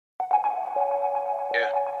Yeah.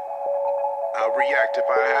 I'll react if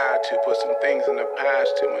I had to. Put some things in the past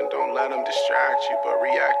too, and don't let them distract you, but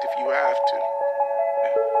react if you have to.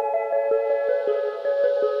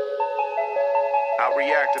 Yeah. I'll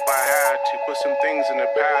react if I had to. Put some things in the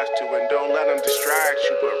past too, and don't let them distract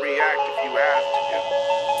you, but react if you have to. Yeah.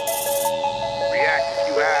 React if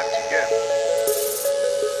you have to. Yeah.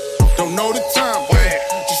 Don't know the time, yeah.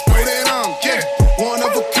 Just know that I'm, one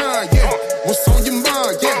of a kind, What's on your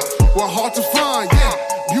mind, Well, hard to find,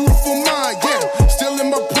 Beautiful mind, Still in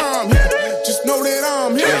my prime, Just know that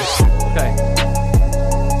I'm here. Okay.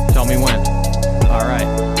 Tell me when. All right.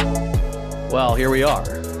 Well, here we are.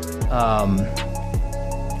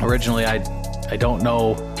 Originally, I don't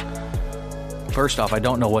know. First off, I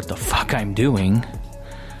don't know what the fuck I'm doing,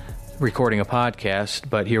 recording a podcast,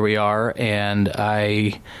 but here we are, and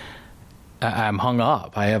I'm hung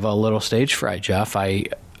up. I have a little stage fright, Jeff. I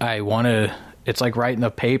want to. It's like writing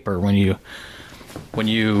a paper when you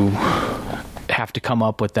have to come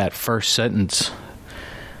up with that first sentence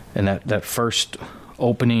and that first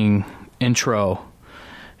opening intro.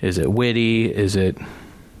 Is it witty? Is it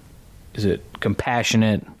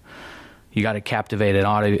compassionate? You got to captivate an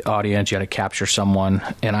audience. You got to capture someone.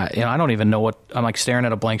 And I don't even know what. I'm like staring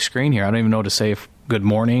at a blank screen here. I don't even know what to say. Good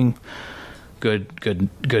morning.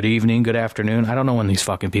 Good evening, good afternoon. I don't know when these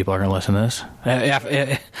fucking people are going to listen to this,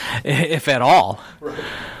 if at all. Right.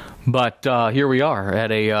 But here we are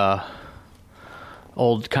at a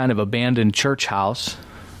old kind of abandoned church house,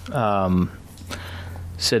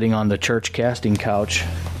 sitting on the church casting couch.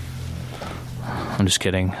 I'm just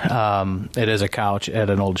kidding. It is a couch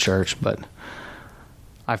at an old church, but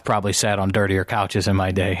I've probably sat on dirtier couches in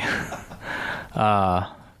my day.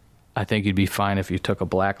 I think you'd be fine if you took a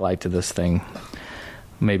black light to this thing.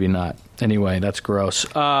 Maybe not. Anyway, that's gross.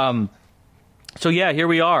 So yeah, here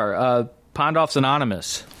we are. Pondoff's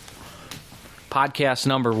Anonymous. Podcast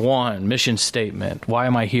number 1, mission statement. Why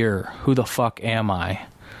am I here? Who the fuck am I?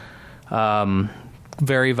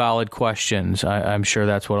 Very valid questions. I'm sure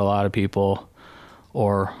that's what a lot of people,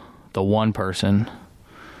 or the one person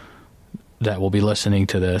that will be listening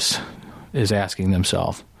to this, is asking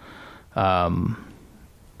themselves.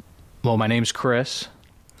 Well, my name's Chris.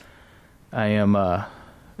 I am,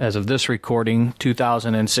 as of this recording,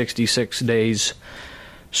 2,066 days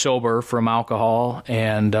sober from alcohol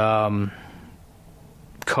and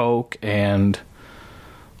coke and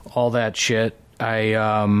all that shit.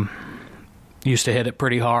 I used to hit it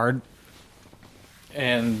pretty hard,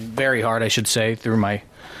 and very hard, I should say, through my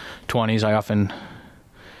 20s. I often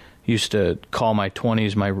used to call my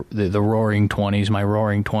 20s the roaring 20s, my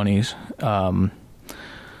roaring 20s.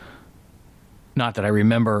 Not that I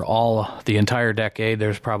remember the entire decade.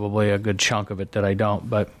 There's probably a good chunk of it that I don't,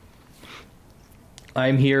 but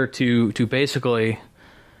I'm here to basically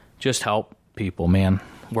just help people, man.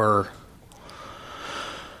 We're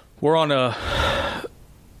on a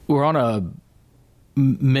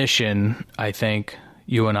mission, I think,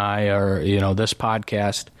 you and I are, this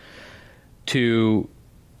podcast, to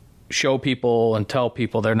show people and tell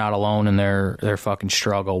people they're not alone in their fucking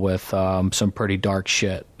struggle with some pretty dark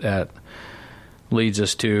shit that leads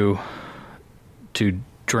us to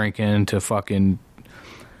drinking, to fucking,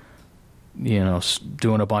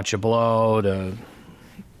 doing a bunch of blow, to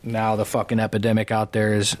now the fucking epidemic out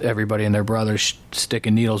there is everybody and their brothers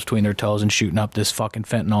sticking needles between their toes and shooting up this fucking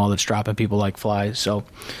fentanyl that's dropping people like flies. So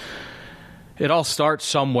it all starts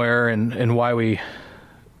somewhere, and why we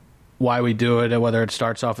do it, whether it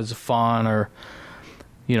starts off as a fun or,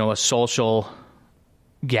 a social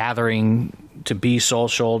gathering, to be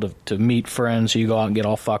social, to meet friends, so you go out and get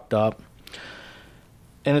all fucked up.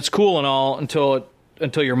 And it's cool and all until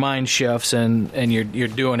your mind shifts and you're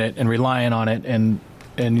doing it and relying on it, and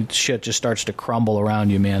shit just starts to crumble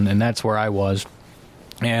around you, man. And that's where I was.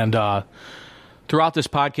 And throughout this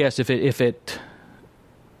podcast,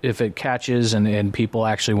 if it catches and people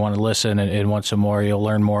actually want to listen and want some more, you'll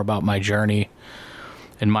learn more about my journey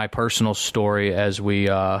and my personal story as we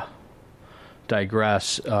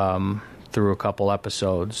digress through a couple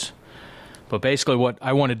episodes. But basically what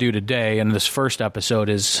I want to do today in this first episode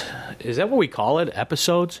is that what we call it?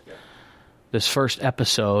 Episodes? Yeah. This first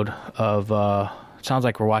episode of, it sounds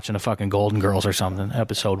like we're watching a fucking Golden Girls or something,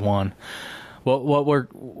 episode 1. Well,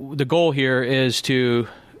 the goal here is to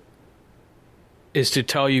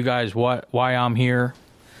tell you guys why I'm here,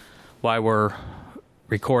 why we're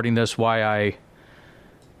recording this, why I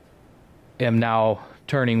am now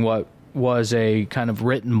turning what was a kind of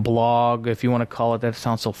written blog, if you want to call it. That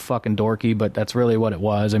sounds so fucking dorky, but that's really what it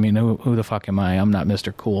was. I mean, who the fuck am I? I'm not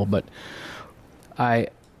Mr. Cool, but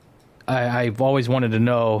I've always wanted to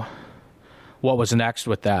know what was next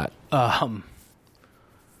with that.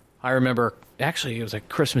 I remember, actually, it was like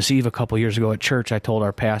Christmas Eve a couple years ago at church. I told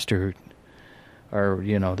our pastor, or,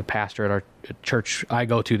 you know, the pastor at our church I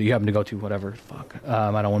go to, that you happen to go to, whatever, fuck.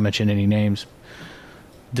 I don't want to mention any names.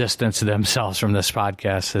 Distance themselves from this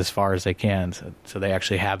podcast as far as they can. So they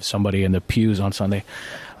actually have somebody in the pews on Sunday.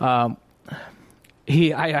 I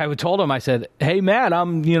told him, I said, hey, Matt,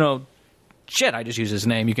 I'm, you know, shit, I just used his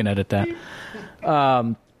name. You can edit that.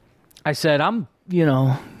 I said, I'm, you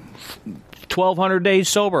know, 1,200 days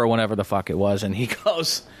sober or whatever the fuck it was. And he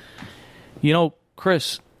goes, you know,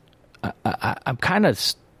 Chris, I'm kind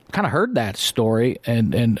of heard that story,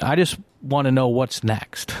 and I just want to know what's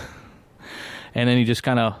next. And then he just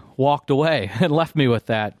kind of walked away and left me with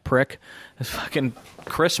that prick. It's fucking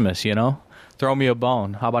Christmas, you know? Throw me a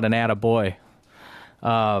bone. How about an attaboy?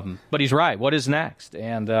 But he's right. What is next?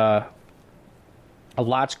 And a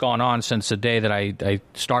lot's gone on since the day that I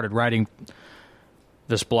started writing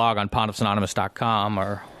this blog on pontiffsanonymous.com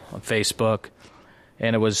or on Facebook.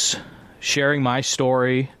 And it was sharing my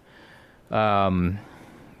story. And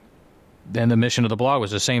the mission of the blog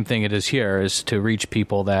was the same thing it is here, is to reach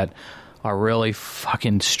people that are really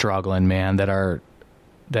fucking struggling, man, that are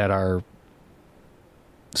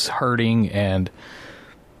hurting and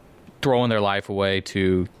throwing their life away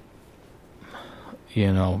to,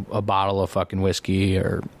 you know, a bottle of fucking whiskey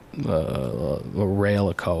or a rail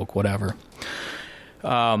of Coke, whatever.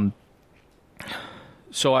 So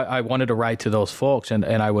I wanted to write to those folks, and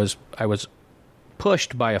I was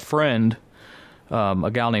pushed by a friend,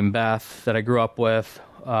 a gal named Beth that I grew up with,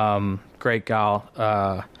 great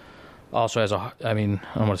gal, also has I don't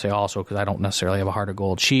want to say also because I don't necessarily have a heart of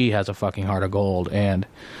gold. She has a fucking heart of gold, and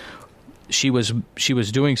she was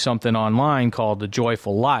doing something online called The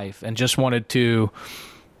Joyful Life, and just wanted to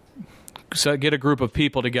get a group of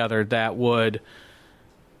people together that would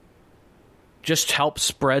just help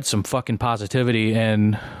spread some fucking positivity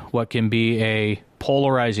in what can be a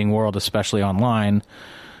polarizing world, especially online.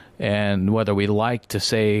 And whether we like to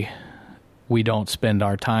say we don't spend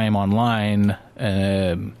our time online,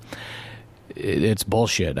 it's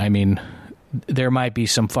bullshit. I mean, there might be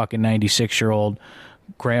some fucking 96-year-old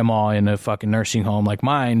grandma in a fucking nursing home like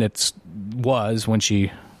mine was when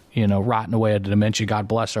she, you know, rotting away at dementia, God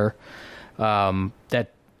bless her,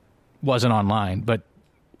 that wasn't online. But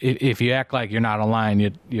if you act like you're not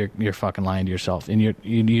online, you're fucking lying to yourself, and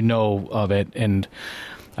you know of it. And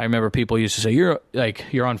I remember people used to say, you're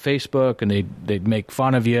on Facebook, and they'd make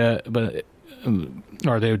fun of you,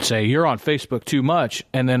 or they would say, you're on Facebook too much,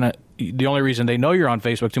 and then the only reason they know you're on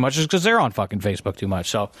Facebook too much is because they're on fucking Facebook too much.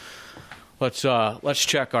 So let's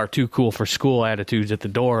check our too cool for school attitudes at the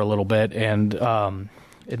door a little bit, and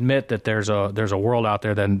admit that there's a world out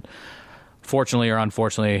there that, fortunately or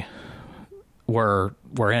unfortunately, we're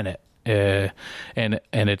in it, and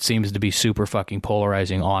it seems to be super fucking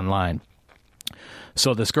polarizing online.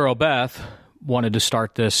 So this girl Beth wanted to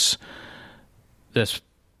start this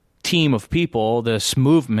team of people, this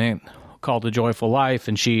movement called The Joyful Life,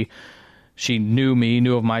 and she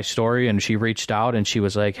knew of my story, and she reached out, and she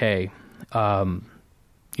was like, hey,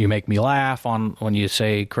 you make me laugh when you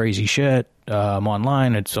say crazy shit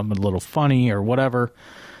online. It's something a little funny or whatever.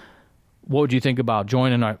 What would you think about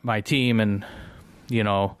joining my team and, you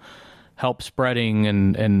know, help spreading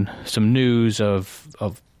and some news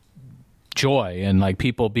of joy and like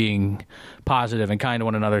people being positive and kind to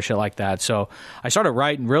one another, shit like that. So I started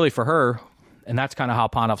writing really for her, and that's kind of how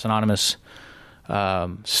Pontiffs Anonymous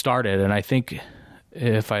started. And I think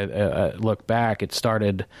if I look back, it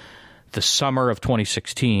started the summer of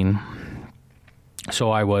 2016. So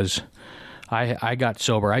I got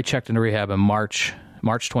sober. I checked into rehab in March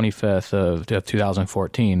 25th of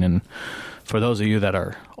 2014. And for those of you that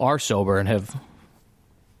are sober and have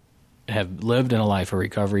lived in a life of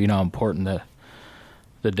recovery, you know how important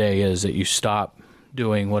the day is that you stop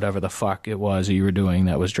doing whatever the fuck it was that you were doing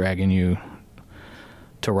that was dragging you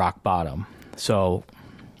to rock bottom. So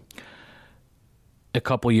a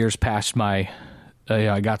couple years past I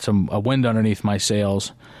got a wind underneath my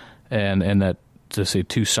sails, and that, to say,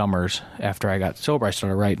 2 summers after I got sober, I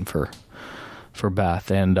started writing for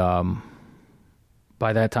Beth, and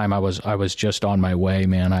by that time I was just on my way,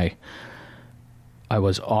 man. I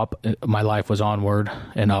was up. My life was onward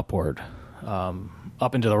and upward,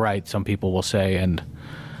 up and to the right, some people will say, and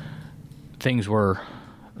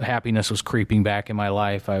happiness was creeping back in my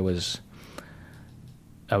life. I was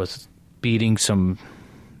beating some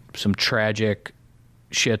tragic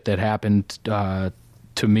shit that happened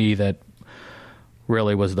to me that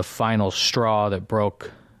really was the final straw that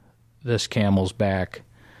broke this camel's back,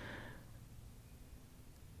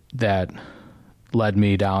 that led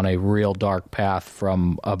me down a real dark path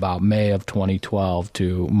from about May of 2012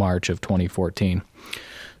 to March of 2014.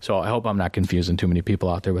 So I hope I'm not confusing too many people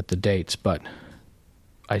out there with the dates, but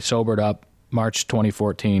I sobered up March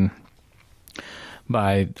 2014.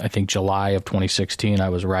 By, I think, July of 2016, I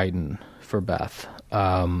was writing for Beth.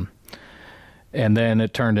 And then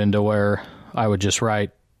it turned into where I would just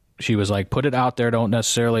write. She was like, put it out there. Don't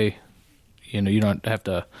necessarily, you don't have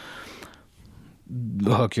to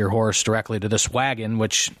hook your horse directly to this wagon,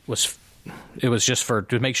 which was just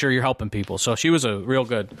to make sure you're helping people. So she was a real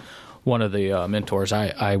good one of the mentors.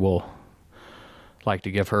 I will like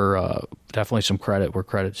to give her definitely some credit where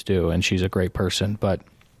credit's due, and she's a great person. But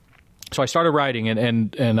so I started writing,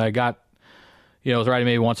 and I got, I was writing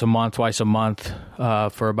maybe once a month, twice a month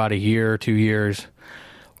for about a year, 2 years.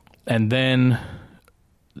 And then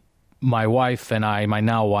my wife and my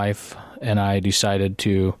now wife and I decided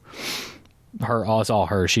to, it's all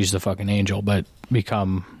her, she's the fucking angel, but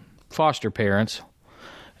become foster parents.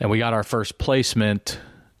 And we got our first placement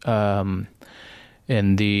in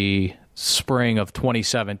the spring of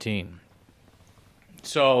 2017.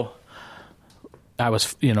 So I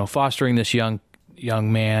was, fostering this young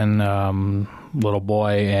man, little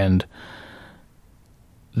boy, and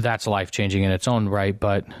that's life-changing in its own right.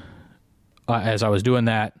 But as I was doing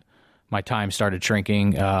that, my time started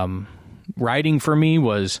shrinking. Writing for me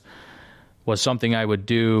was something I would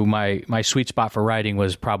do. My sweet spot for writing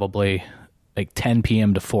was probably like 10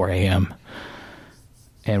 p.m. to 4 a.m.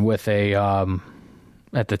 And with a,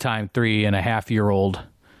 at the time, 3.5-year-old,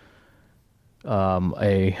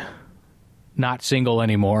 a not single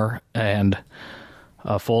anymore, and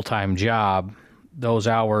a full-time job, those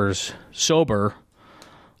hours sober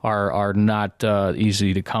are not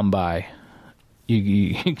easy to come by.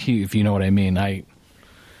 If you know what I mean. I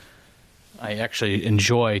actually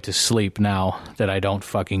enjoy to sleep now that I don't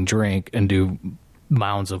fucking drink and do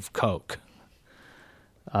mounds of coke.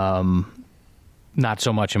 Not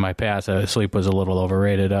so much in my past. Sleep was a little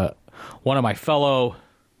overrated. One of my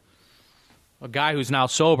a guy who's now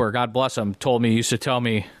sober, God bless him, used to tell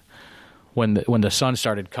me when the sun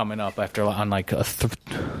started coming up after on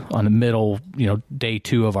the middle, day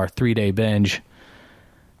 2 of our 3-day binge,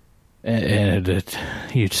 and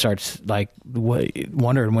he starts like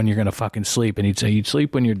wondering when you're gonna fucking sleep, and he'd say you'd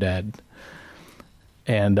sleep when you're dead,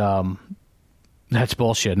 and that's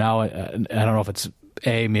bullshit. Now I don't know if it's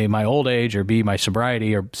A, my old age, or B, my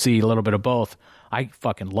sobriety, or C, a little bit of both. I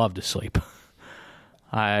fucking love to sleep.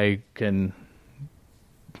 I can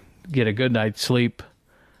get a good night's sleep.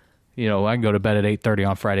 I can go to bed at 8:30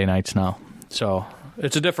 on Friday nights now. So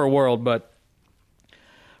it's a different world, but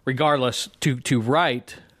regardless, to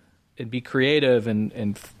write and be creative and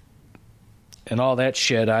all that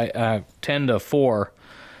shit, I 10 to 4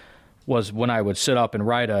 was when I would sit up and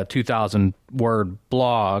write a 2,000-word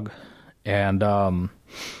blog, and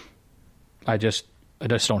I just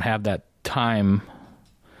don't have that time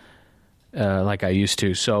like I used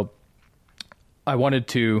to. So I wanted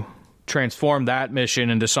to transform that mission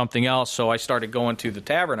into something else, so I started going to the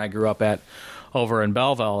tavern I grew up at over in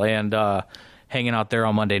Belleville and hanging out there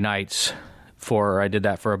on Monday nights. I did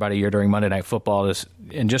that for about a year during Monday Night Football,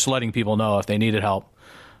 and just letting people know if they needed help,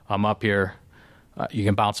 I'm up here. You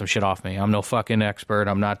can bounce some shit off me. I'm no fucking expert.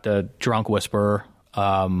 I'm not the drunk whisperer.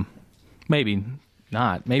 Maybe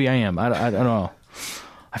not. Maybe I am. I don't know.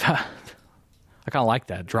 I kind of like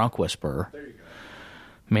that, drunk whisperer. There you go.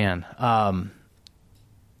 Man.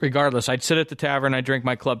 Regardless, I'd sit at the tavern, I'd drink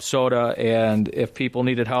my club soda, and if people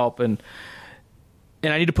needed help, and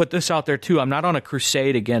I need to put this out there too, I'm not on a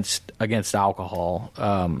crusade against alcohol.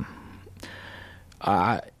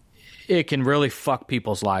 It can really fuck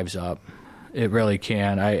people's lives up. It really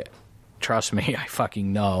can. Trust me, I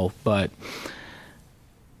fucking know, but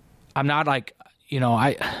I'm not like,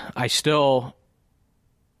 I still,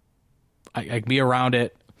 I can be around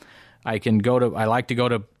it. I like to go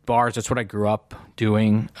to bars. That's what I grew up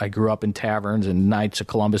doing. I grew up in taverns and Knights of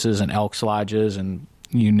Columbuses and Elks Lodges and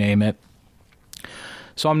you name it.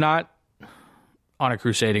 So I'm not on a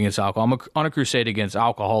crusade against alcohol. I'm on a crusade against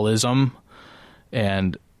alcoholism,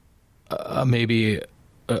 and maybe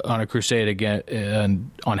on a crusade again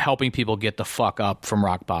and on helping people get the fuck up from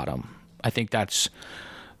rock bottom. I think that's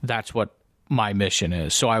what my mission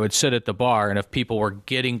is. So I would sit at the bar, and if people were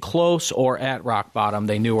getting close or at rock bottom,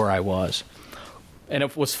 they knew where I was. And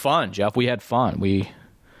it was fun, Jeff. We had fun.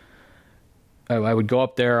 I would go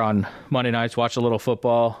up there on Monday nights, watch a little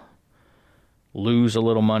football, lose a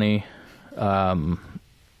little money,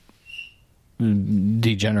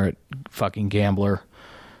 degenerate fucking gambler.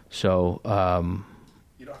 So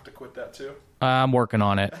you don't have to quit that too. I'm working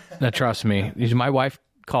on it. Trust me. My wife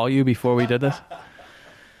call you before we did this?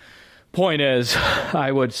 Point is,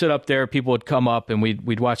 I would sit up there, people would come up, and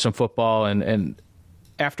we'd watch some football, and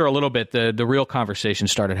after a little bit, the real conversation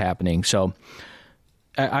started happening. So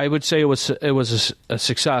I would say it was a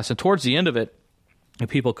success. And towards the end of it,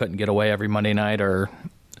 people couldn't get away every Monday night, or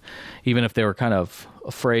even if they were kind of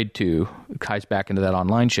afraid to, it ties back into that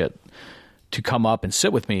online shit, to come up and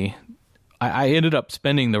sit with me. I ended up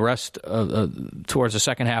spending the rest towards the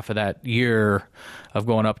second half of that year of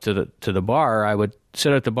going up to the bar. I would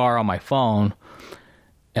sit at the bar on my phone,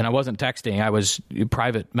 and I wasn't texting. I was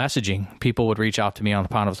private messaging. People would reach out to me on the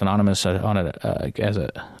Pontiffs Anonymous on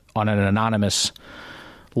an anonymous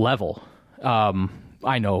level.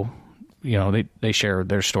 I know, they share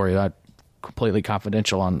their story. That completely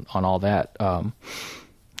confidential on all that.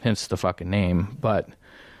 Hence the fucking name. But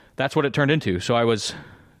that's what it turned into. So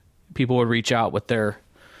people would reach out with their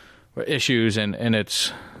issues, and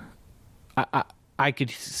it's, I could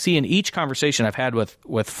see in each conversation I've had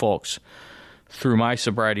with folks through my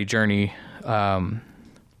sobriety journey,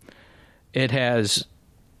 it has,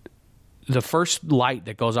 the first light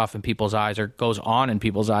that goes off in people's eyes, or goes on in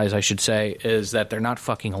people's eyes, I should say, is that they're not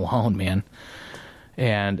fucking alone, man.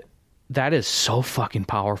 And that is so fucking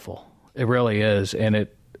powerful. It really is. And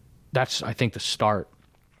that's, I think, the start.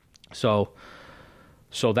 So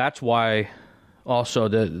that's why also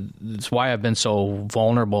that's why I've been so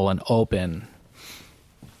vulnerable and open.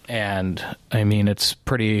 And I mean, it's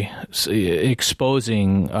pretty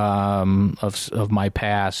exposing of my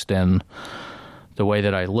past and the way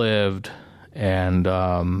that I lived. And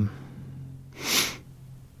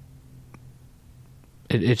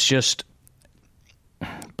it's just,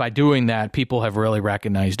 by doing that, people have really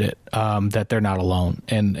recognized it, that they're not alone.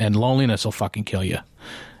 And loneliness will fucking kill you.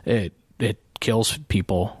 It kills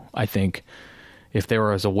people. I think if there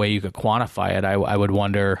was a way you could quantify it, I would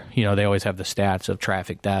wonder, they always have the stats of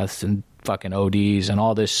traffic deaths and fucking ODs and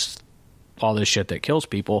all this shit that kills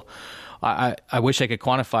people. I wish I could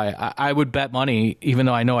quantify it. I would bet money, even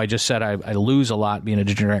though I know I just said I lose a lot being a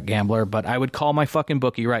degenerate gambler, but I would call my fucking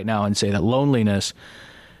bookie right now and say that loneliness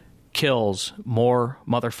kills more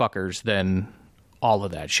motherfuckers than all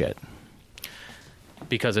of that shit.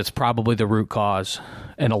 Because it's probably the root cause,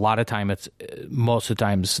 and a lot of time most of the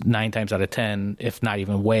times, 9 times out of 10, if not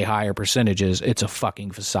even way higher percentages, it's a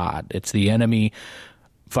fucking facade. It's the enemy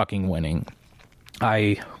fucking winning.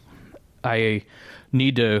 I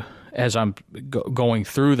need to, as I'm going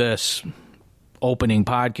through this opening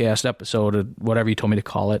podcast episode, or whatever you told me to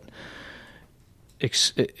call it,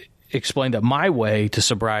 explain that my way to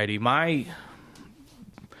sobriety, my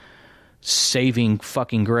saving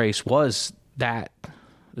fucking grace was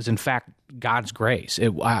in fact God's grace.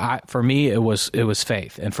 For me, it was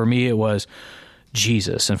faith, and for me it was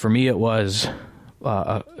Jesus, and for me it was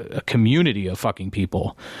a community of fucking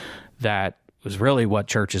people. That was really what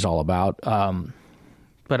church is all about.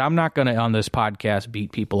 But I'm not going to, on this podcast,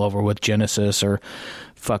 beat people over with Genesis or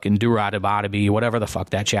fucking Deuteronomy, whatever the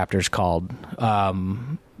fuck that chapter's called.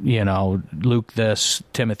 Luke this,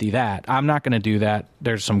 Timothy that. I'm not going to do that.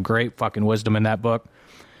 There's some great fucking wisdom in that book.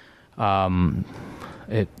 A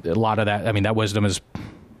lot of that, I mean, that wisdom has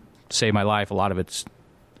saved my life. A lot of it's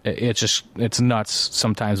nuts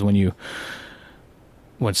sometimes when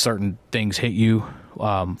certain things hit you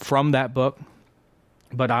from that book.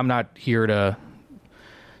 But I'm not here to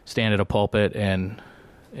stand at a pulpit and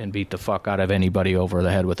beat the fuck out of anybody over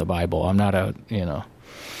the head with the Bible. I'm not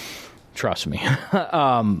trust me.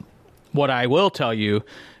 What I will tell you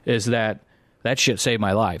is that shit saved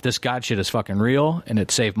my life. This God shit is fucking real, and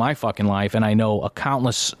it saved my fucking life, and I know a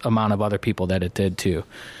countless amount of other people that it did too.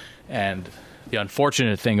 And the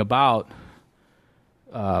unfortunate thing about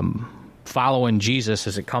following Jesus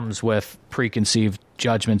is it comes with preconceived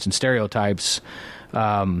judgments and stereotypes,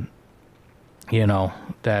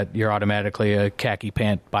 that you're automatically a khaki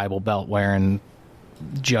pant, Bible belt wearing,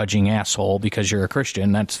 judging asshole because you're a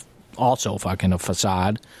Christian. That's also fucking a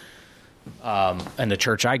facade. And the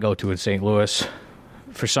church I go to in St. Louis,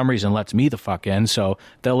 for some reason, lets me the fuck in. So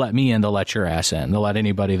they'll let me in, they'll let your ass in. They'll let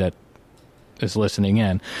anybody that is listening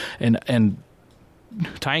in. And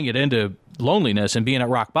tying it into loneliness and being at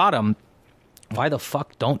rock bottom, why the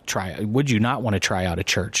fuck would you not want to try out a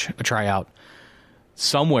church, try out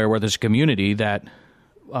somewhere where there's a community that,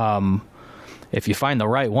 if you find the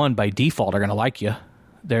right one, by default are going to like you.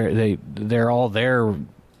 They're all there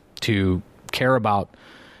to care about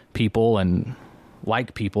people and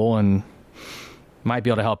like people and might be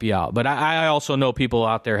able to help you out. But I also know people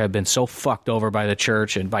out there have been so fucked over by the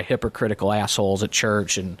church and by hypocritical assholes at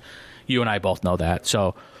church, and you and I both know that.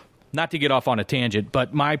 So not to get off on a tangent,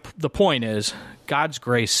 but the point is God's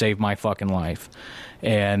grace saved my fucking life.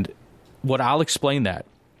 And what I'll explain that.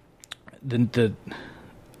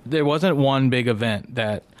 There wasn't one big event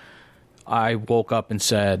that I woke up and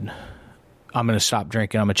said, I'm going to stop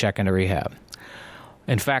drinking, I'm going to check into rehab.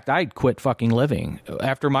 In fact, I quit fucking living.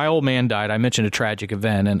 After my old man died, I mentioned a tragic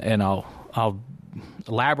event, and I'll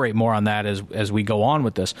elaborate more on that as we go on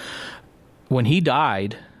with this. When he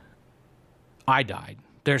died, I died.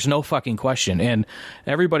 There's no fucking question. And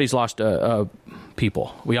everybody's lost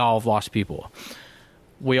people. We all have lost people.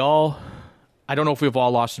 I don't know if we've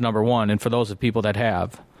all lost a number one, and for those of people that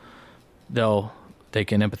have, they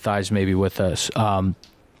can empathize maybe with us.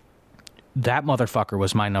 That motherfucker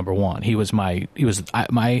was my number one. I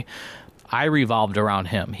revolved around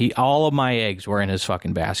him. All of my eggs were in his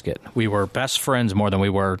fucking basket. We were best friends more than we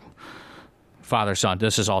were father-son.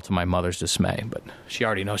 This is all to my mother's dismay, but she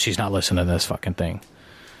already knows she's not listening to this fucking thing.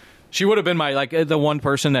 She would have been the one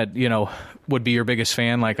person that, would be your biggest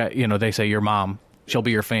fan. They say your mom, she'll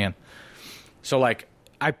be your fan. So I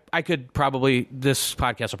could probably, this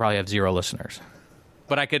podcast will probably have 0 listeners,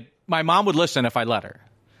 but my mom would listen if I let her.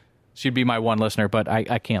 She'd be my one listener, but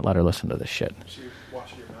I can't let her listen to this shit. She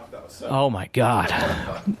watched your mouth. That was so. Oh, my God.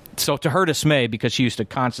 So to her dismay, because she used to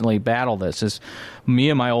constantly battle this, is me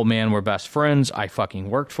and my old man were best friends. I fucking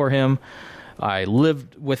worked for him. I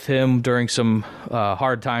lived with him during some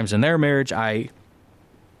hard times in their marriage. I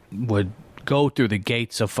would go through the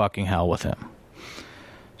gates of fucking hell with him.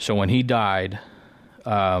 So when he died,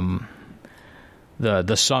 the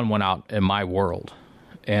sun went out in my world.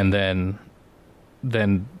 And then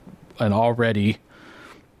an already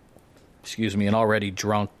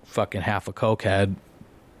drunk fucking half a cokehead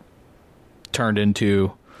turned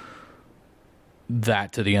into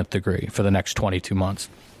that to the nth degree for the next 22 months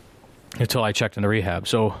until I checked into rehab.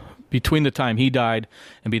 So between the time he died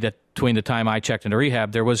and between the time I checked into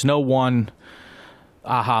rehab, there was no one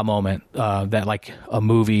aha moment that like a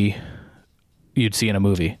movie you'd see in a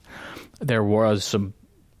movie. There was some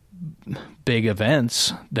big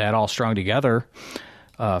events that all strung together.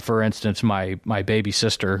 For instance, my baby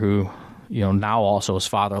sister, who, now also is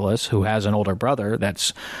fatherless, who has an older brother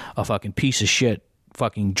that's a fucking piece of shit,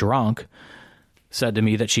 fucking drunk, said to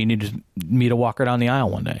me that she needed me to walk her down the aisle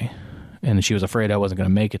one day. And she was afraid I wasn't going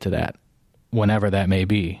to make it to that, whenever that may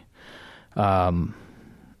be. And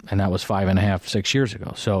that was 5.5, 6 years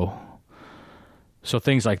ago. So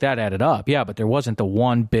things like that added up. Yeah, but there wasn't the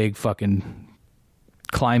one big fucking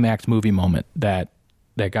climax movie moment that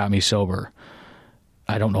got me sober.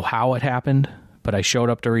 I don't know how it happened, but I showed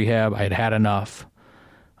up to rehab. I had enough.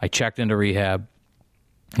 I checked into rehab,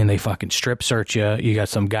 and they fucking strip search you. You got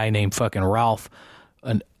some guy named fucking Ralph,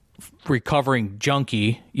 a recovering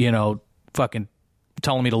junkie, fucking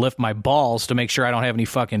telling me to lift my balls to make sure I don't have any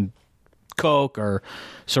fucking coke or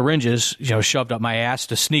syringes, shoved up my ass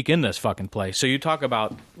to sneak in this fucking place. So you talk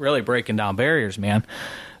about really breaking down barriers, man.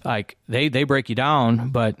 Like they break you down,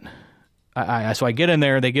 but so I get in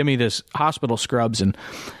there, they give me this hospital scrubs, and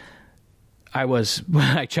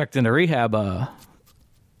I checked into rehab, the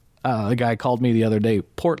guy called me the other day,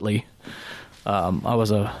 portly. I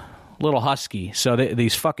was a little husky, so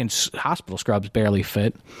these fucking hospital scrubs barely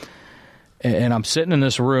fit. And I'm sitting in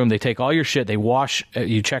this room, they take all your shit, they wash,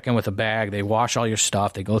 you check in with a bag, they wash all your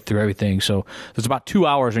stuff, they go through everything. So there's about 2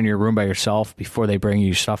 hours in your room by yourself before they bring you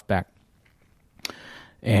your stuff back.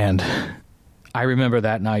 And I remember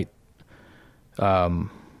that night,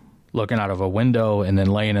 looking out of a window and then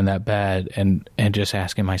laying in that bed and just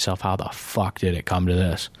asking myself, how the fuck did it come to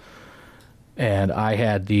this? And I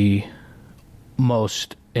had the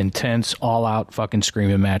most intense, all-out fucking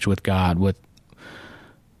screaming match with God.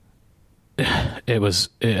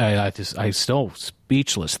 I still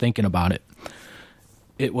speechless thinking about it.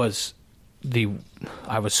 I was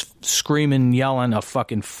screaming, yelling a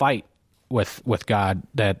fucking fight with God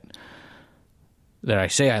that I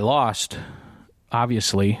say I lost,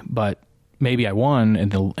 obviously, but maybe I won in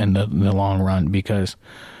the long run, because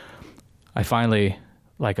I finally,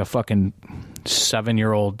 like a fucking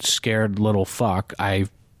 7-year-old scared little fuck, I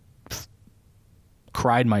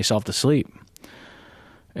cried myself to sleep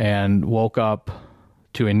and woke up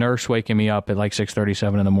to a nurse waking me up at like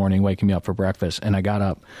 6:37 in the morning, waking me up for breakfast. And I got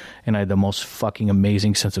up and I had the most fucking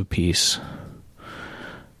amazing sense of peace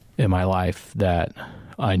in my life that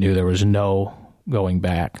I knew there was no going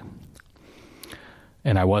back.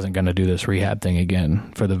 And I wasn't going to do this rehab thing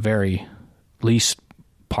again, for the very least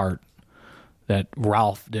part that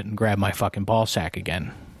Ralph didn't grab my fucking ball sack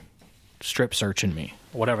again, strip searching me,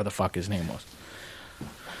 whatever the fuck his name was.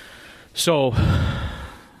 So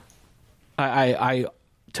I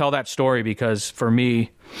tell that story because for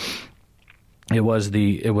me, it was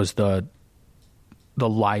the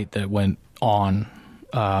light that went on,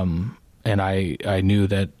 and I knew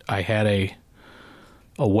that I had a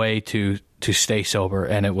way to stay sober,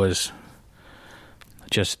 and it was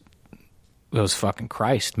fucking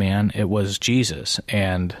Christ, man. It was Jesus,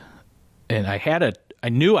 and I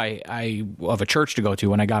knew I of a church to go to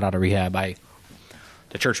when I got out of rehab.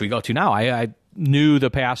 The church we go to now, I knew the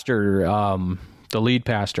pastor, the lead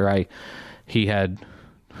pastor. He had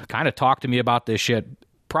kind of talked to me about this shit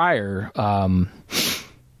prior,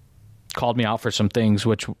 called me out for some things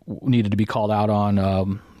which needed to be called out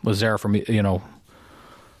on, was there for me,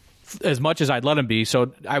 as much as I'd let him be.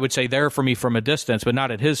 So I would say there for me from a distance, but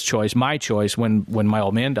not at his choice, my choice when my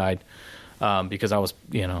old man died, because I was,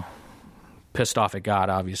 pissed off at God,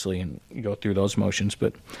 obviously, and you go through those motions.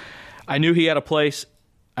 But I knew he had a place.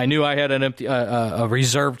 I knew I had an empty, a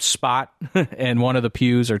reserved spot in one of the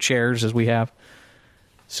pews or chairs as we have.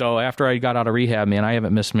 So after I got out of rehab, man, I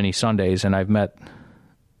haven't missed many Sundays, and I've met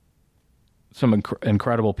some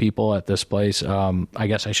incredible people at this place. I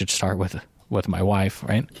guess I should start with my wife,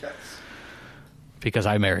 right? Yes. Because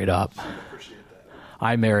I married up. I appreciate that.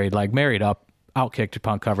 I married up, outkicked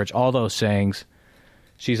upon coverage, all those sayings.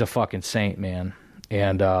 She's a fucking saint, man.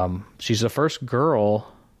 And she's the first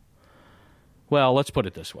girl. Well, let's put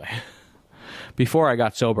it this way. Before I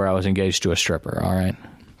got sober, I was engaged to a stripper, all right?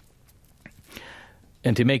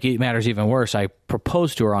 And to make matters even worse, I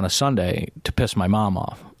proposed to her on a Sunday to piss my mom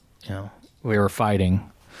off. We were fighting.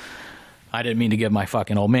 I didn't mean to give my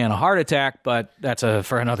fucking old man a heart attack, but that's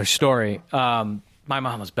for another story. My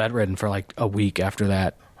mom was bedridden for like a week after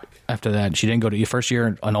that. After that, she didn't go to the first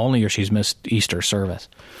year and only year she's missed Easter service.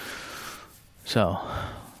 So,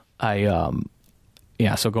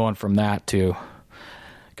 so going from that to,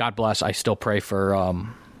 God bless, I still pray for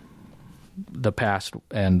the past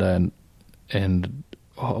and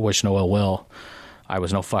wish no ill will. I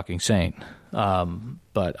was no fucking saint.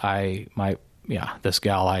 But this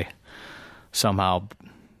gal, I somehow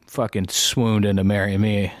fucking swooned into marrying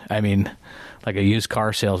me. I mean, like a used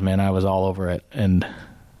car salesman, I was all over it. And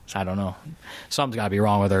I don't know. Something's got to be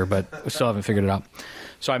wrong with her, but we still haven't figured it out.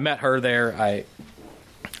 So I met her there.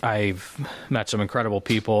 I've met some incredible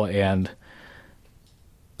people, and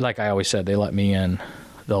like I always said, they let me in.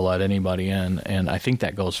 They'll let anybody in, and I think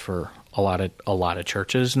that goes for a lot of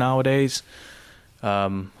churches nowadays.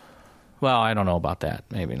 Well, I don't know about that.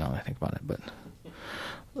 Maybe now that I think about it, but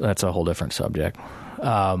that's a whole different subject.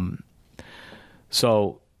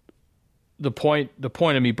 So the point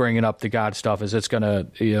of me bringing up the God stuff is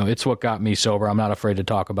it's what got me sober. I'm not afraid to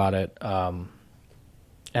talk about it.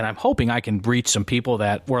 And I'm hoping I can reach some people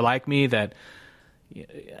that were like me, that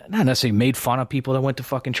not necessarily made fun of people that went to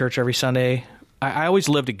fucking church every Sunday. I always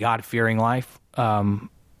lived a God-fearing life. And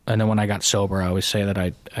then when I got sober, I always say that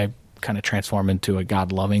I kind of transformed into a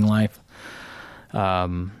God-loving life.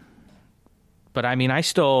 But I mean, I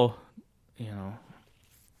still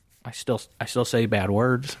say bad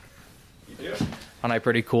words. You do. Aren't I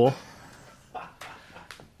pretty cool?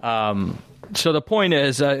 So the point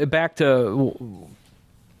is, back to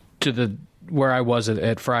where I was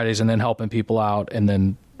at Fridays, and then helping people out, and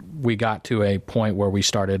then we got to a point where we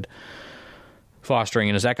started fostering,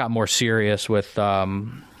 and as that got more serious with our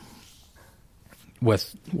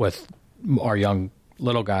young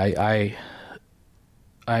little guy,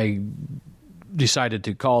 I decided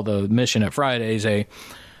to call the mission at Fridays a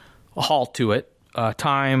halt to it,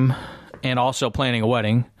 time, and also planning a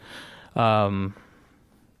wedding,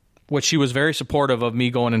 which she was very supportive of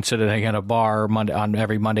me going and sitting at a bar on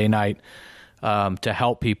every Monday night to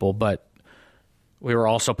help people, but we were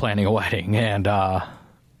also planning a wedding, and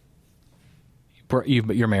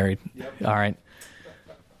you're married. Yep. All right.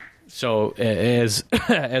 So as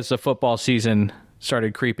the football season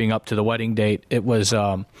started creeping up to the wedding date, it was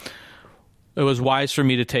wise for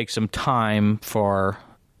me to take some time for,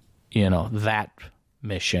 that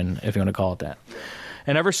mission, if you want to call it that.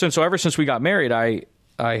 And ever since we got married, I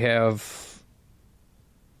have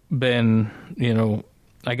been,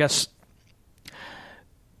 I guess,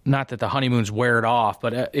 not that the honeymoon's weared off,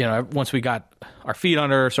 but once we got our feet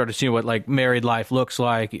under, started seeing what like married life looks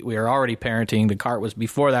like, we were already parenting. The cart was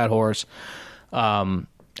before that horse,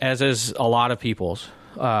 as is a lot of people's.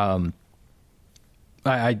 I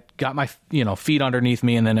got my feet underneath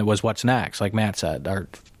me, and then it was what's next, like Matt said, or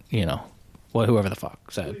whoever the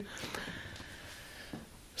fuck said.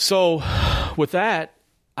 So with that,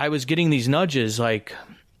 I was getting these nudges like,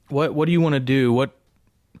 what do you want to do?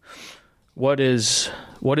 What is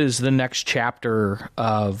the next chapter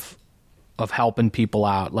of helping people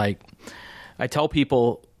out? Like, I tell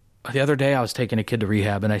people, the other day I was taking a kid to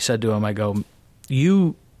rehab, and I said to him, I go,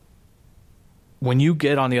 when you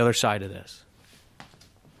get on the other side of this,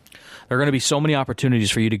 there are going to be so many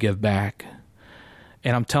opportunities for you to give back.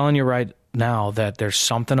 And I'm telling you right now that there's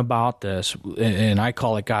something about this, and I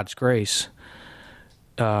call it God's grace.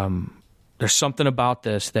 There's something about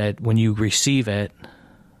this that when you receive it,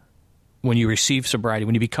 when you receive sobriety,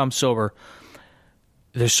 when you become sober,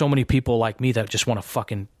 there's so many people like me that just want to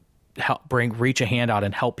fucking reach a hand out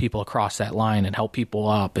and help people across that line and help people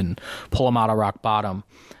up and pull them out of rock bottom,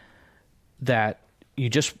 that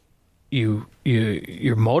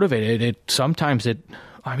you're motivated.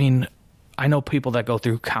 I know people that go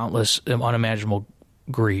through countless unimaginable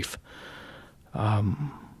grief. My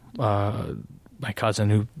cousin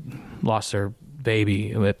who lost their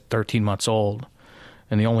baby at 13 months old,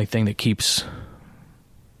 and the only thing that keeps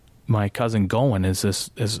my cousin going is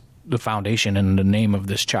the foundation and the name of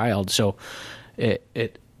this child. So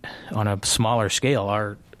it on a smaller scale,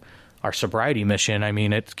 our sobriety mission, I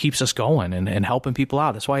mean, it keeps us going and helping people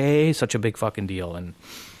out. That's why AA is such a big fucking deal, and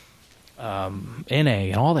NA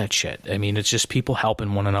and all that shit. I mean, it's just people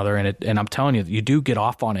helping one another, and I'm telling you, you do get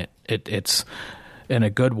off on it. It's in a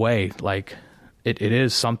good way. Like it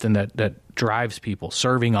is something that drives people.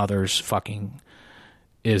 Serving others fucking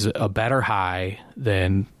is a better high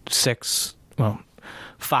than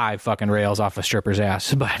 5 fucking rails off a stripper's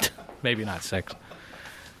ass, but maybe not 6.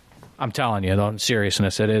 I'm telling you, though, in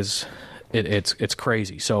seriousness, it's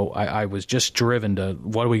crazy. So I was just driven to,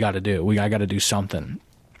 what do we got to do? I got to do something.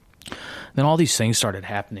 Then all these things started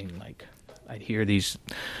happening. Like I'd hear these,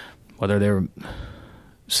 whether they were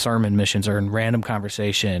sermon missions or in random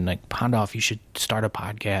conversation, like, Pondoff, you should start a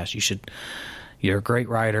podcast. You're a great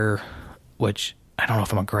writer, which I don't know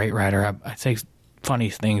if I'm a great writer. I say funny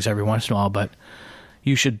things every once in a while, but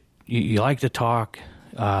you like to talk.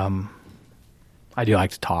 I do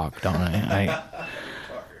like to talk, don't I?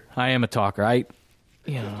 I am a talker. I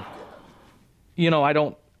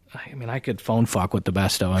could phone fuck with the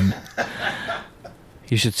best of them.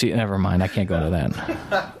 You should see. Never mind. I can't go to that.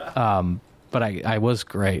 But I was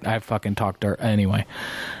great. I fucking talked dirt. Anyway,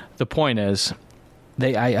 the point is,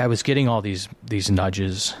 I was getting all these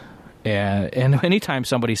nudges, and anytime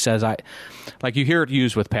somebody says, like you hear it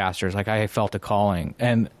used with pastors, like I felt a calling,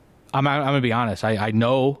 and I'm gonna be honest. I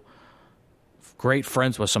know great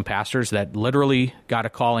friends with some pastors that literally got a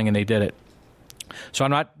calling and they did it. So I'm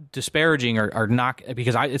not disparaging or not,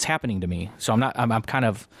 because it's happening to me. So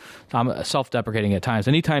I'm self-deprecating at times.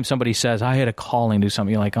 Anytime somebody says I had a calling to do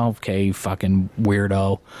something, you're like, okay, you fucking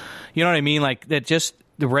weirdo. You know what I mean? Like that, just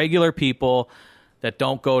the regular people that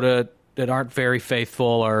that aren't very faithful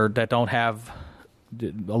or that don't have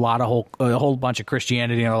a whole bunch of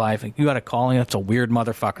Christianity in their life. Like, you got a calling? That's a weird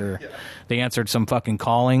motherfucker. Yeah. They answered some fucking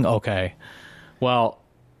calling. Okay. Well,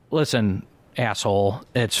 listen, asshole,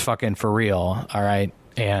 it's fucking for real, all right?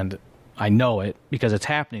 And I know it because it's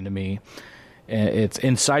happening to me. It's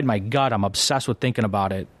inside my gut. I'm obsessed with thinking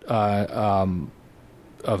about it,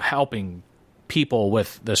 of helping people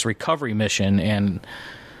with this recovery mission, and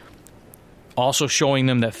also showing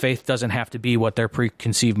them that faith doesn't have to be what their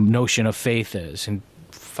preconceived notion of faith is, and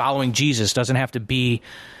following Jesus doesn't have to be,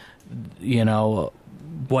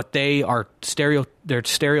 what they are their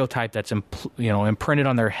stereotype that's imprinted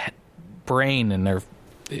on their brain, and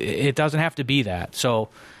it doesn't have to be that. So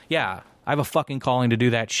yeah, I have a fucking calling to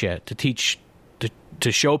do that shit, to teach,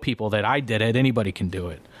 to show people that I did it, anybody can do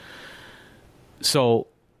it. So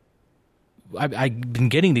I've been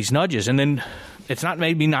getting these nudges, and then it's not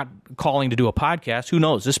maybe not calling to do a podcast. Who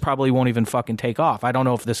knows? This probably won't even fucking take off. I don't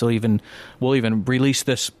know if we'll even release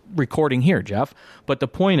this recording here, Jeff. But the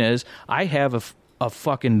point is, I have a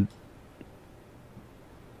fucking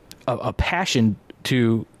passion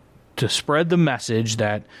to spread the message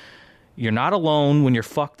that you're not alone when you're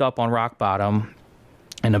fucked up on rock bottom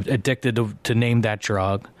and addicted to name that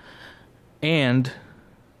drug, and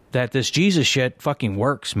that this Jesus shit fucking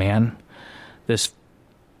works, man. This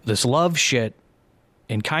love shit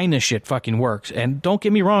and kindness shit fucking works. And don't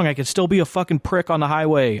get me wrong, I can still be a fucking prick on the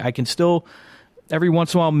highway. I can still every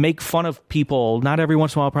once in a while make fun of people. Not every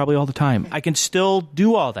once in a while, probably all the time. I can still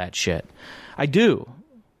do all that shit. I do.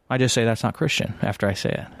 I just say that's not Christian after I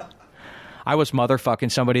say it. I was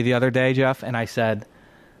motherfucking somebody the other day, Jeff, and I said,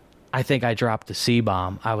 I think I dropped the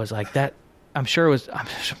C-bomb. I was like, I'm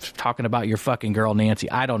talking about your fucking girl,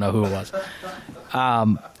 Nancy. I don't know who it was.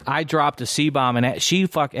 I dropped a C-bomb, and she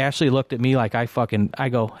Ashley looked at me like I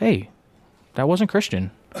go, hey, that wasn't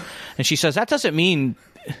Christian. And she says, that doesn't mean...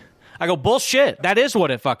 I go, bullshit. That is what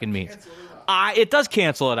it fucking means. It does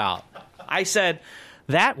cancel it out. I said,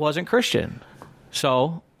 that wasn't Christian.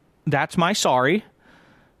 So that's my sorry.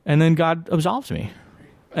 and then God absolves me.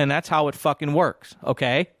 And that's how it fucking works,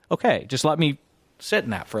 okay? Okay, just let me sit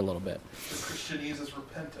in that for a little bit. Christianese is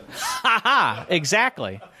repentance. Ha!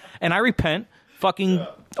 Exactly. And I repent fucking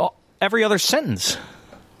every other sentence.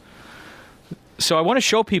 So I want to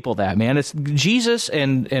show people that, man. It's Jesus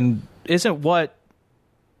and isn't what...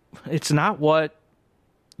 It's not what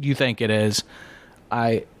you think it is.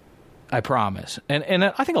 I promise. And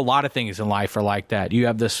I think a lot of things in life are like that. You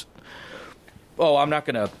have this, I'm not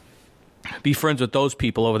going to be friends with those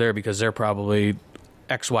people over there because they're probably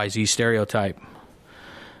XYZ stereotype.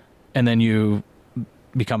 And then you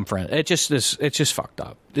become friends. It's just fucked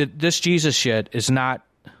up. This Jesus shit is not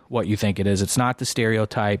what you think it is. It's not the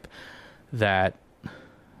stereotype that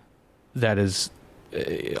is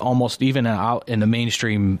almost even out in the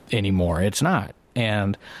mainstream anymore. It's not.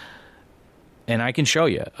 And I can show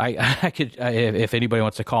you. I could, if anybody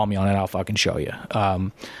wants to call me on it, I'll fucking show you.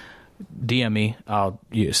 DM me. I'll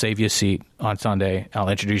save you a seat on Sunday. I'll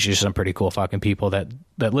introduce you to some pretty cool fucking people that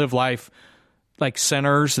live life like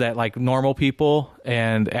sinners, that like normal people,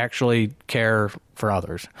 and actually care for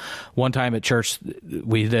others. One time at church,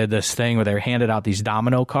 we did this thing where they handed out these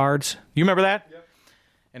domino cards. You remember that? Yep.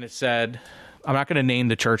 And it said, I'm not going to name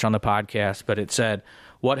the church on the podcast, but it said,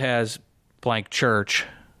 what has blank church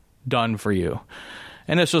done for you?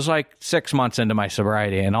 And this was like 6 months into my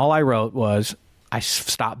sobriety, and all I wrote was, I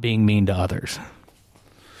stopped being mean to others.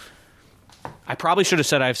 I probably should have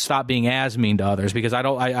said I've stopped being as mean to others, because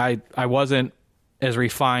I wasn't as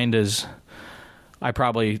refined as I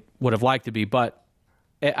probably would have liked to be. But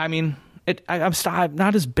I mean, I'm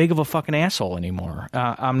not as big of a fucking asshole anymore.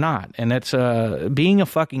 I'm not, and it's being a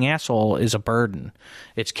fucking asshole is a burden.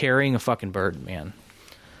 It's carrying a fucking burden, man.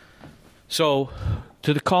 So,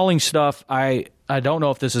 to the calling stuff, I don't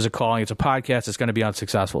know if this is a calling. It's a podcast. It's going to be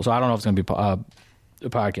unsuccessful. So I don't know if it's going to be a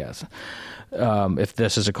podcast. If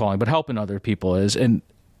this is a calling, but helping other people is, and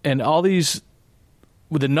all these,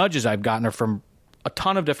 with the nudges I've gotten are from a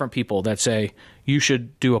ton of different people that say you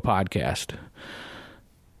should do a podcast.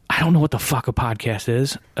 I don't know what the fuck a podcast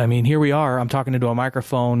is. I mean, here we are. I'm talking into a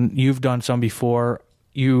microphone. You've done some before.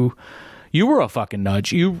 You were a fucking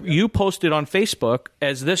nudge. You posted on Facebook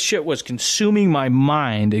as this shit was consuming my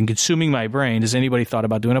mind and consuming my brain. Has anybody thought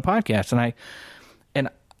about doing a podcast? And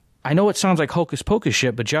I know it sounds like hocus pocus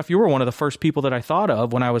shit, but Jeff, you were one of the first people that I thought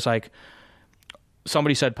of when I was like,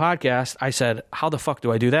 somebody said podcast. I said, how the fuck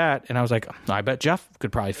do I do that? And I was like, I bet Jeff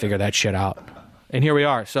could probably figure that shit out. And here we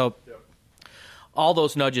are. So all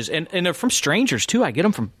those nudges, and they're from strangers too. I get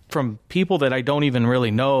them from people that I don't even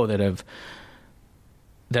really know that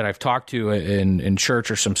I've talked to in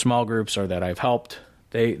church or some small groups, or that I've helped.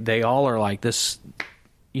 They all are like, this,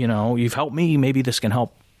 you've helped me, maybe this can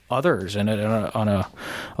help others, and on a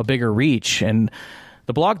bigger reach. And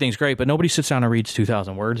the blog thing's great, but nobody sits down and reads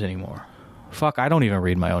 2,000 words anymore. Fuck, I don't even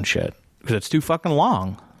read my own shit because it's too fucking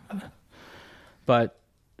long. But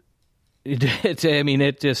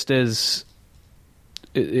it just is.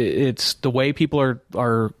 It's the way people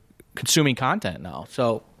are consuming content now.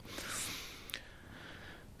 So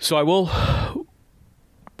I will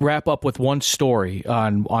wrap up with one story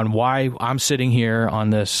on why I'm sitting here on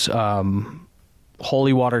this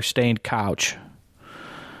holy water stained couch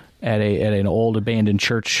at an old abandoned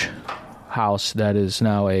church house that is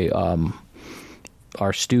now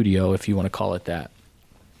our studio, if you want to call it that.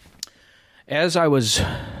 As I was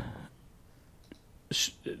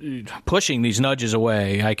pushing these nudges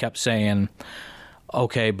away, I kept saying,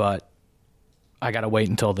 okay, but I got to wait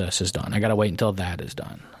until this is done. I got to wait until that is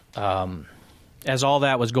done. As all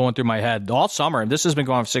that was going through my head all summer, and this has been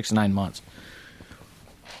going on for 6 to 9 months,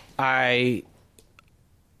 I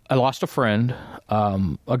lost a friend,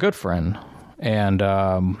 a good friend, and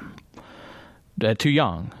too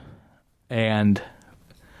young. And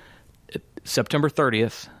September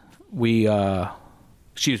 30th,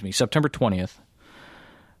 September 20th,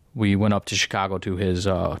 we went up to Chicago to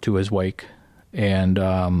his wake, and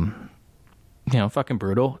fucking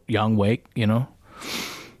brutal, young wake,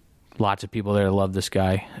 lots of people there love this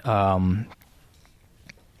guy.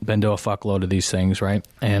 Been to a fuckload of these things, right?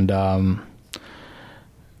 And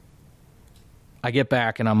I get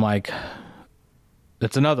back and I'm like,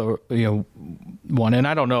 that's another one, and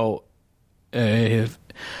I don't know if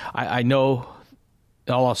I know.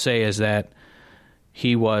 All I'll say is that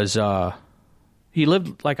he was he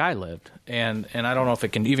lived like I lived, and I don't know if it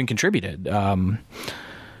can even contributed.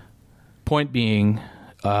 Point being,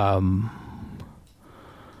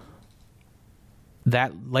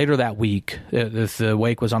 that later that week, if the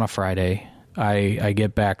wake was on a Friday, I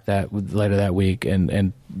get back later that week,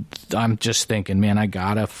 and I'm just thinking, man, I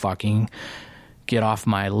gotta fucking get off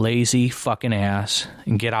my lazy fucking ass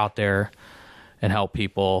and get out there and help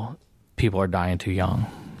people. People are dying too young.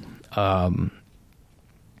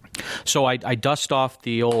 So I dust off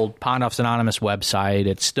the old Ponduffs Anonymous website.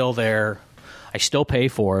 It's still there. I still pay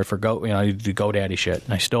for it for the GoDaddy shit.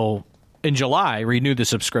 And I still, in July, renewed the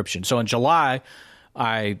subscription. So in July,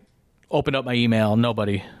 I opened up my email.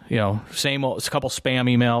 Nobody, same old, a couple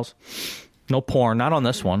spam emails. No porn, not on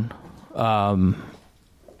this one.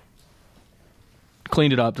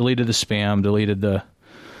 Cleaned it up, deleted the spam, deleted the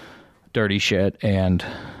dirty shit, and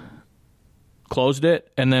closed it,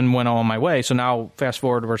 and then went on my way. So now, fast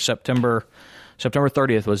forward to September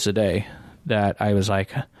 30th was the day that I was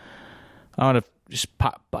like, I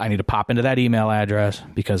need to pop into that email address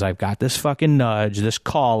because I've got this fucking nudge, this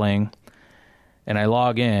calling, and I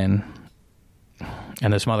log in,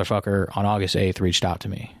 and this motherfucker on August 8th reached out to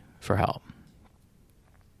me for help.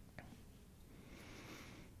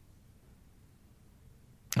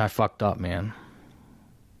 I fucked up, man.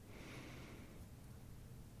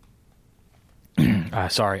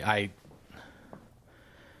 Sorry, I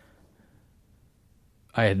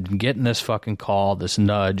had been getting this fucking call, this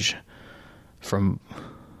nudge from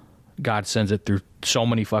God sends it through so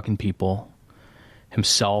many fucking people,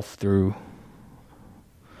 himself through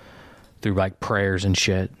like prayers and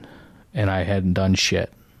shit, and I hadn't done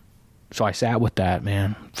shit. So I sat with that,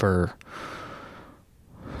 man,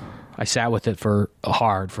 I sat with it for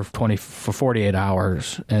 48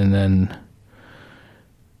 hours, and then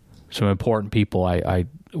some important people,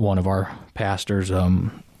 one of our pastors,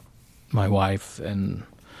 my wife, and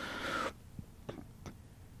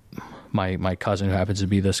my cousin, who happens to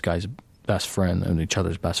be this guy's best friend and each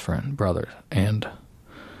other's best friend, brother, and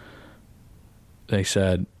they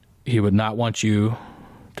said he would not want you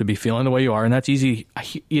to be feeling the way you are, and that's easy.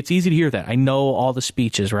 It's easy to hear that. I know all the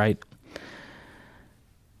speeches, right?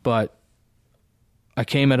 But I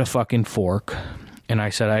came at a fucking fork, and I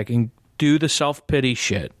said I can do the self-pity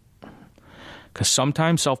shit. Because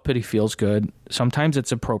sometimes self-pity feels good. Sometimes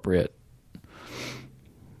it's appropriate.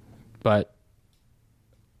 But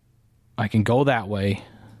I can go that way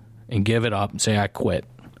and give it up and say I quit.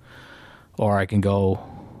 Or I can go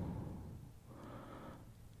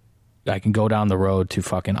down the road to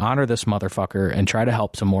fucking honor this motherfucker and try to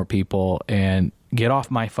help some more people and get off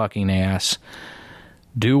my fucking ass.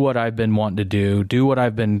 Do what I've been wanting to do what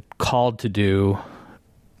I've been called to do.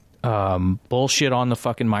 Bullshit on the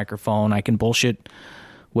fucking microphone. I can bullshit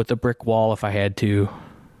with a brick wall if I had to.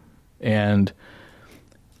 And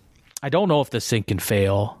I don't know if this thing can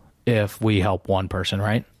fail if we help one person,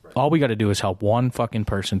 right? All we got to do is help one fucking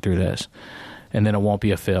person through this, and then it won't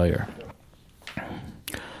be a failure.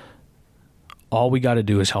 All we got to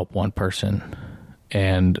do is help one person,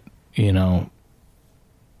 and,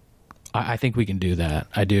 I think we can do that.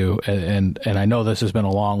 I do. And I know this has been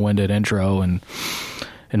a long-winded intro and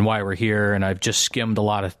why we're here, and I've just skimmed a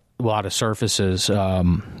lot of surfaces.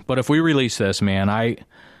 But if we release this, man, I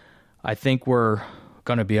think we're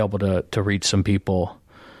going to be able to reach some people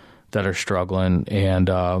that are struggling, and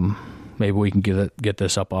maybe we can get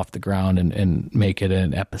this up off the ground and make it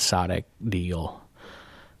an episodic deal.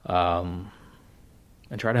 And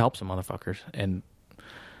try to help some motherfuckers, and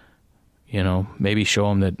maybe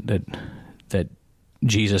show them that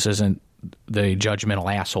Jesus isn't the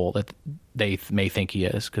judgmental asshole that they may think he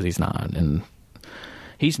is, because he's not, and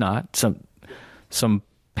he's not. Some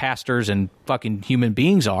pastors and fucking human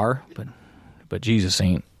beings are, but Jesus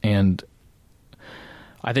ain't, and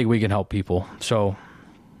I think we can help people. So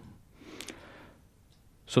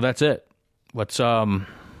that's it. Let's do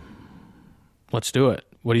it.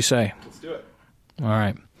 What do you say? Let's do it. All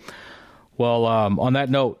right. Well, on that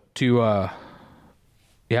note, I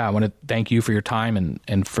want to thank you for your time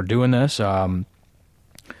and for doing this.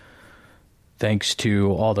 Thanks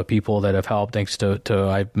to all the people that have helped. Thanks to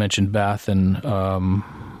I mentioned Beth and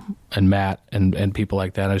Matt and people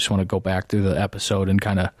like that. I just want to go back through the episode and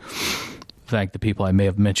kind of thank the people I may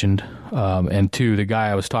have mentioned. And to the guy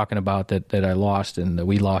I was talking about that I lost and that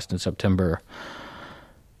we lost in September.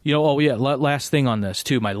 Last thing on this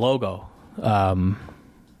too, my logo.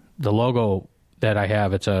 The logo that I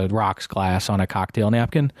have, it's a rocks glass on a cocktail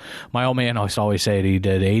napkin. My old man always say he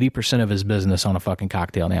did 80% of his business on a fucking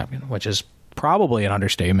cocktail napkin, which is probably an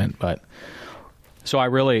understatement. But so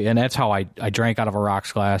and that's how I drank out of a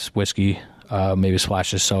rocks glass, whiskey, maybe a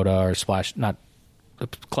splash of soda or not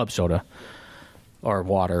club soda or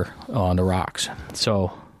water on the rocks.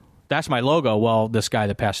 So that's my logo. Well, this guy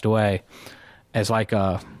that passed away as like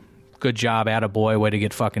a good job, attaboy, way to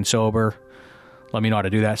get fucking sober. Let me know how to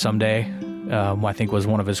do that someday. I think was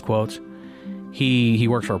one of his quotes. he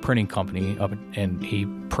works for a printing company, and he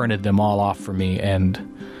printed them all off for me and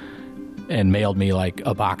mailed me like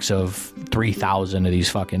a box of 3,000 of these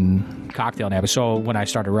fucking cocktail napkins. So when I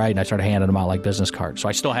started writing, I started handing them out like business cards. So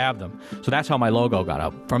I still have them. So that's how my logo got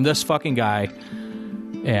up, from this fucking guy.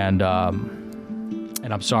 And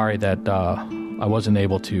I'm sorry that I wasn't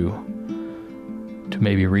able to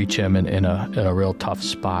maybe reach him in a real tough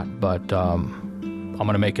spot. But I'm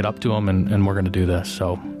going to make it up to him, and we're going to do this.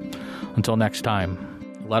 So until next time,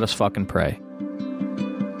 let us fucking pray.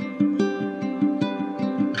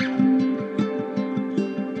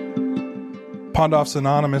 Pondoff's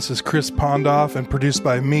Anonymous is Chris Pondoff and produced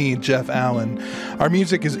by me, Jeff Allen. Our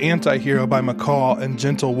music is Anti-Hero by McCall and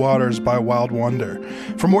Gentle Waters by Wild Wonder.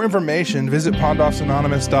 For more information, visit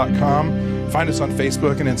pondoffsanonymous.com. Find us on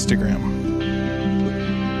Facebook and Instagram.